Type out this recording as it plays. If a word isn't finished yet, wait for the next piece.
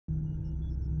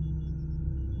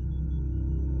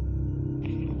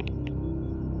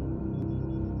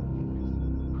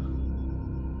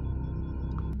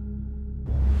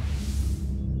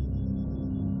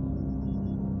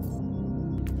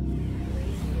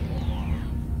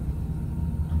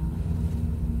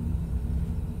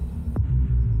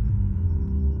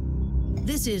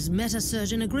This is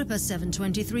Meta-Surgeon Agrippa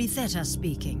 723 Theta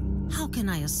speaking. How can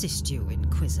I assist you,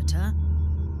 Inquisitor?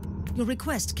 Your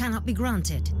request cannot be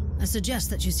granted. I suggest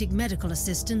that you seek medical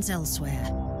assistance elsewhere.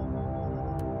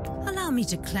 Allow me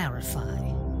to clarify.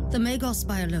 The Magos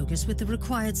Biologus with the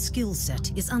required skill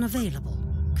set is unavailable.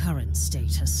 Current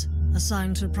status: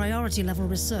 assigned to priority-level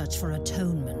research for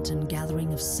atonement and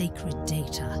gathering of sacred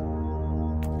data.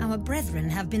 Our brethren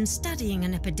have been studying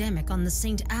an epidemic on the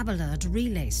St. Abelard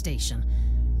relay station.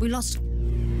 We lost...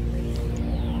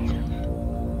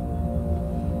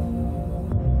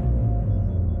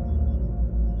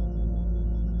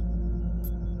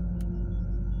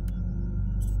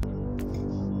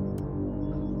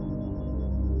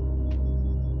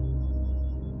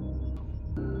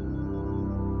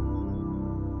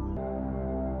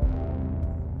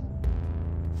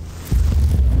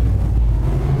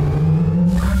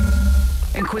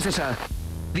 Inquisitor,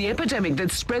 the epidemic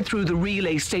that spread through the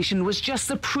relay station was just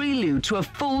the prelude to a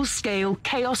full-scale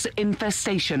chaos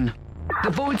infestation. The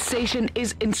Void Station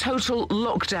is in total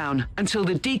lockdown until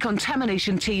the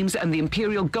decontamination teams and the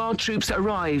Imperial Guard troops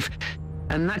arrive,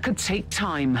 and that could take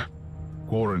time.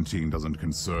 Quarantine doesn't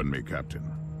concern me, Captain.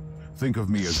 Think of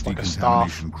me as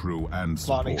decontamination crew and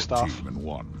support team in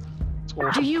one.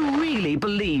 Do you really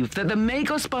believe that the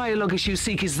Magos Biologus you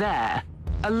seek is there,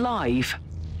 alive?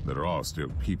 There are still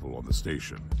people on the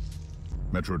station.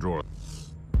 Metrodora...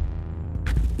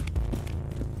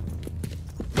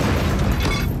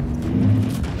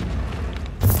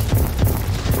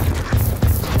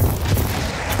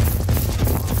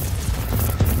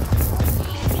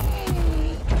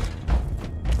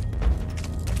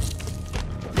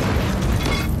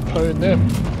 Own them.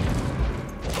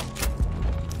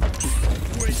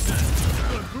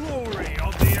 The glory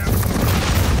of the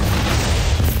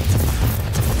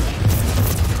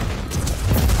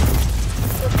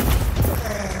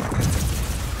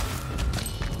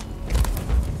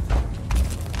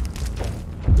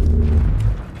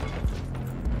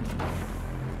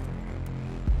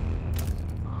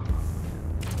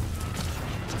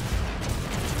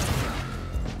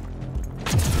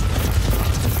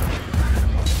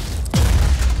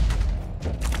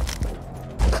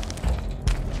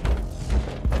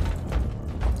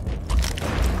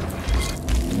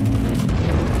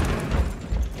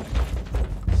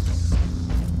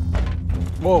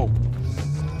Whoa.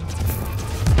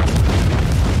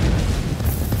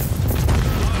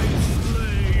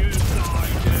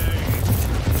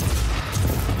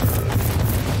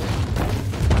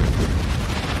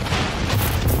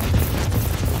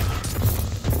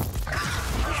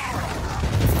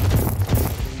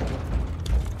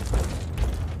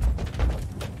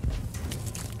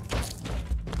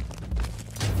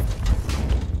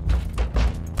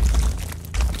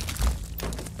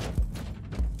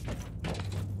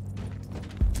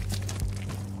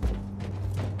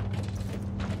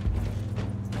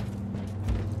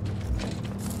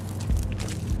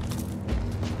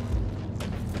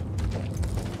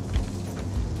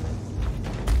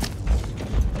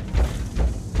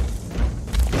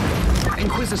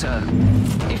 Inquisitor,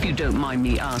 if you don't mind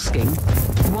me asking,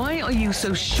 why are you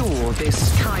so sure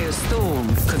this Caius Thorn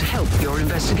could help your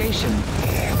investigation?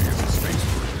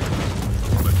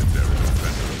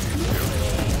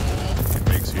 It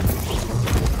makes him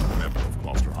a member of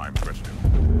Klosterheim's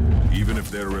retinue. Even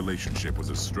if their relationship was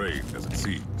as strained as it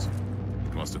seems,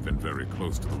 it must have been very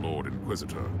close to the Lord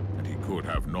Inquisitor, and he could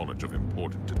have knowledge of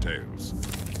important details.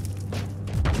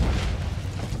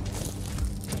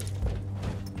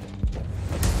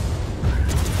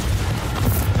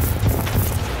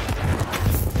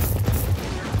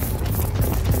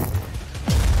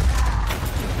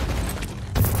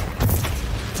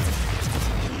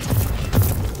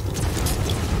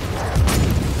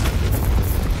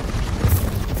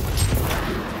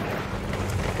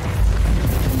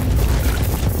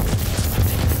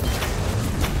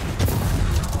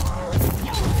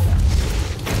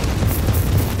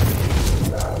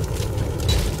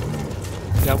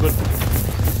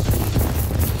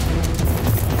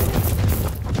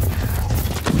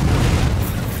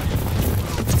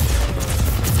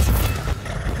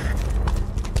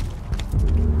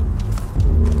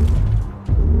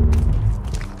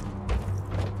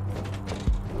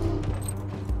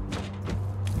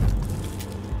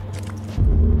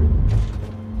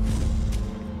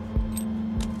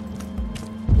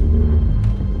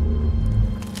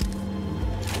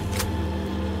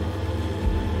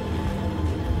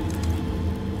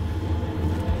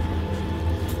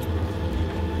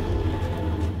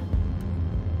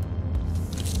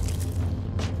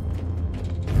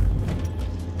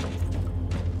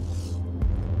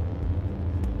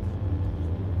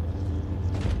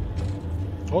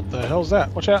 What the hell's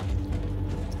that? Watch out.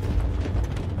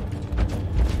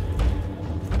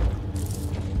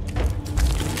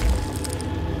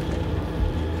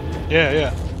 Yeah,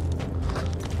 yeah.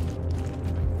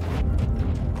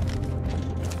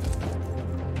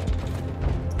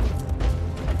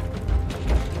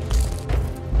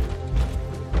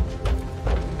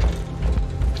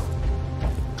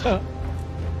 Huh.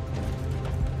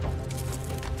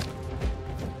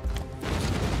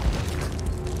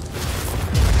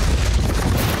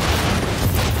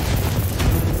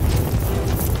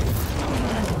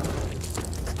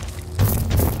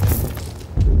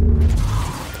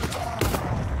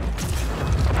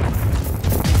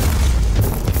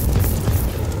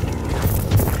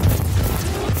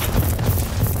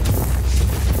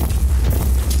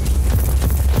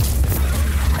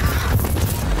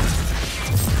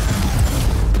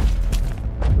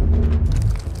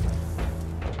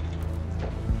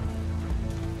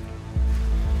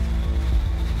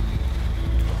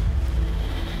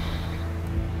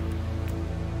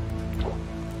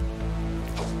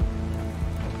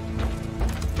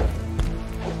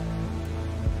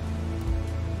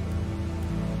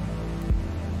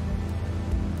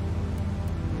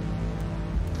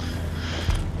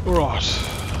 Right.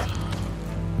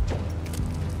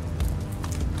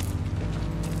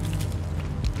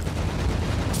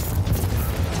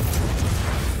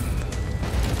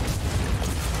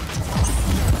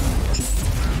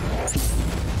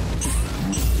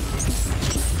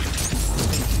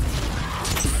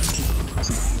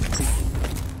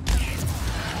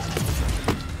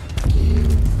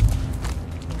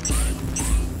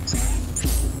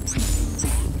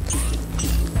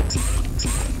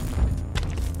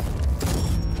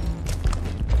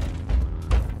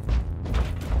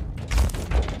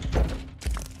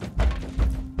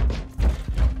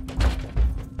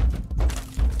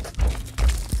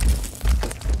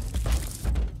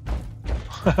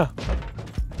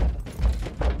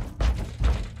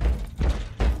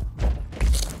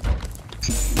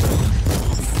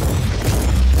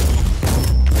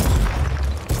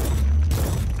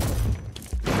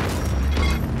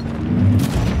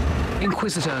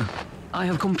 Inquisitor, I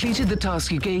have completed the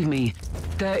task you gave me.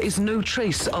 There is no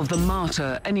trace of the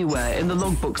Martyr anywhere in the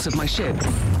logbooks of my ship.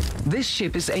 This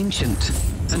ship is ancient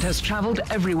and has traveled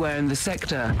everywhere in the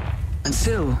sector, and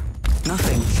still,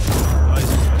 nothing.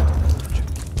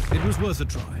 It was worth a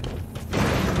try.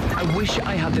 I wish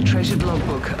I had the treasured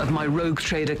logbook of my rogue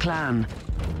trader clan.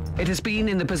 It has been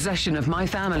in the possession of my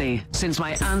family since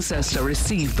my ancestor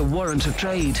received the warrant of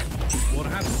trade. What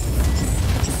happened?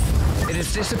 It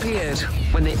has disappeared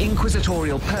when the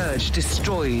Inquisitorial purge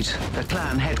destroyed the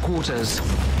clan headquarters.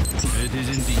 It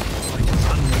is indeed quite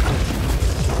unfortunate.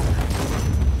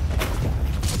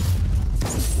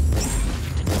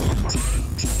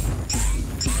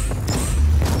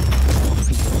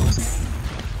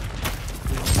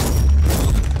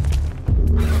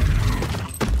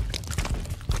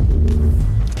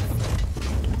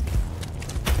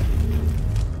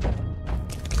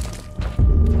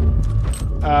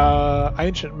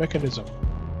 Ancient mechanism.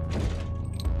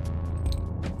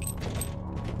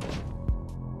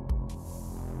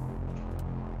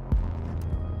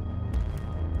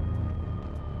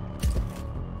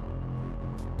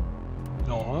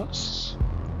 Nice.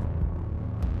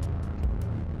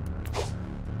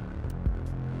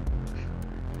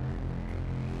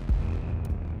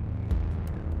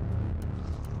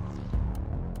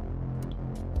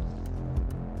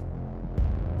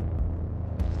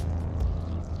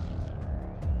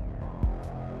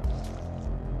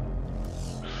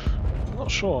 Not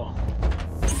sure.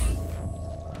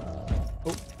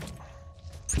 Oh.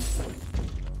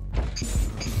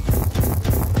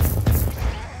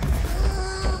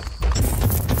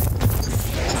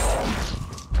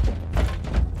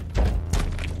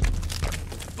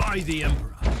 By the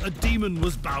Emperor, a demon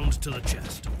was bound to the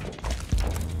chest.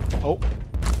 Oh.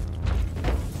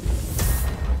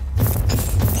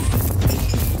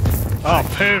 Oh,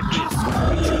 purge.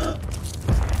 I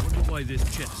wonder why this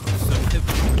chest is so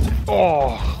heavily protected.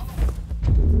 Oh.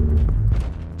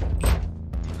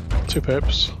 2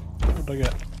 pips. What did I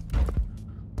get?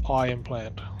 Eye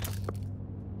implant.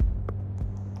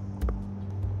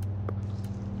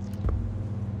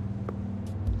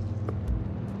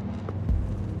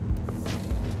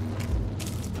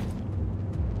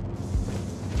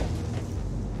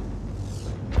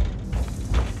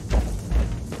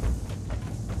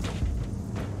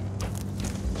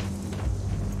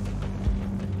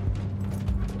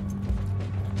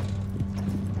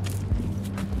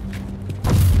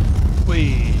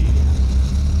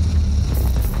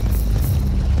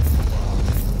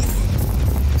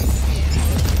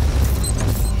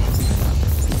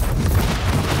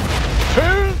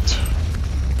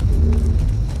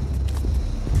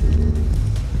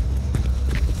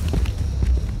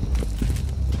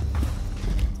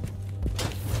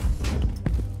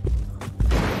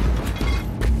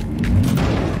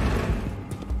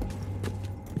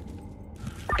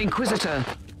 Inquisitor,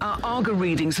 our Arga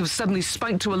readings have suddenly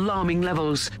spiked to alarming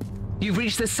levels. You've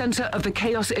reached the center of the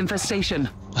Chaos infestation.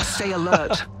 Stay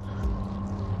alert.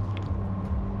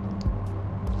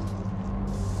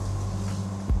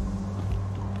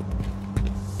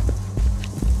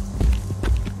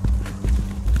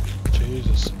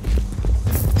 Jesus.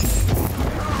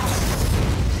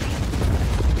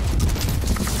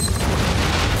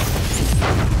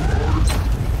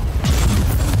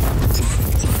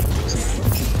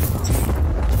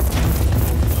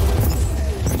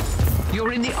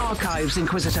 You're in the archives,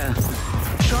 Inquisitor.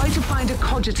 Try to find a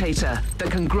cogitator that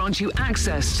can grant you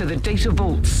access to the data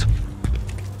vaults.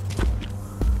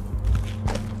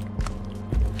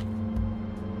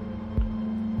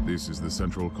 This is the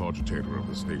central cogitator of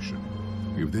the station.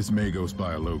 If this Magos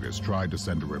Biologus tried to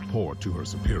send a report to her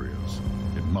superiors,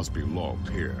 it must be logged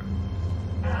here.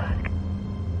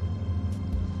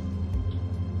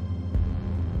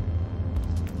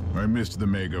 I missed the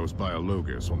Magos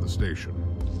Biologus on the station.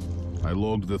 I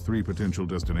logged the 3 potential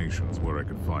destinations where I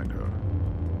could find her.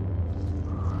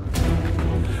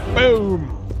 Boom!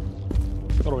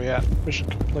 What are we at? Mission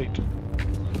complete.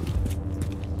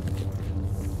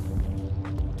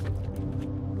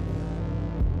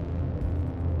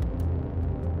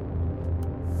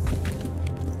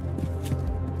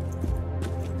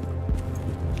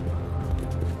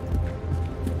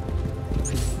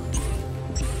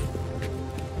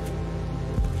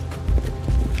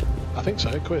 I think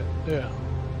so, quit, yeah.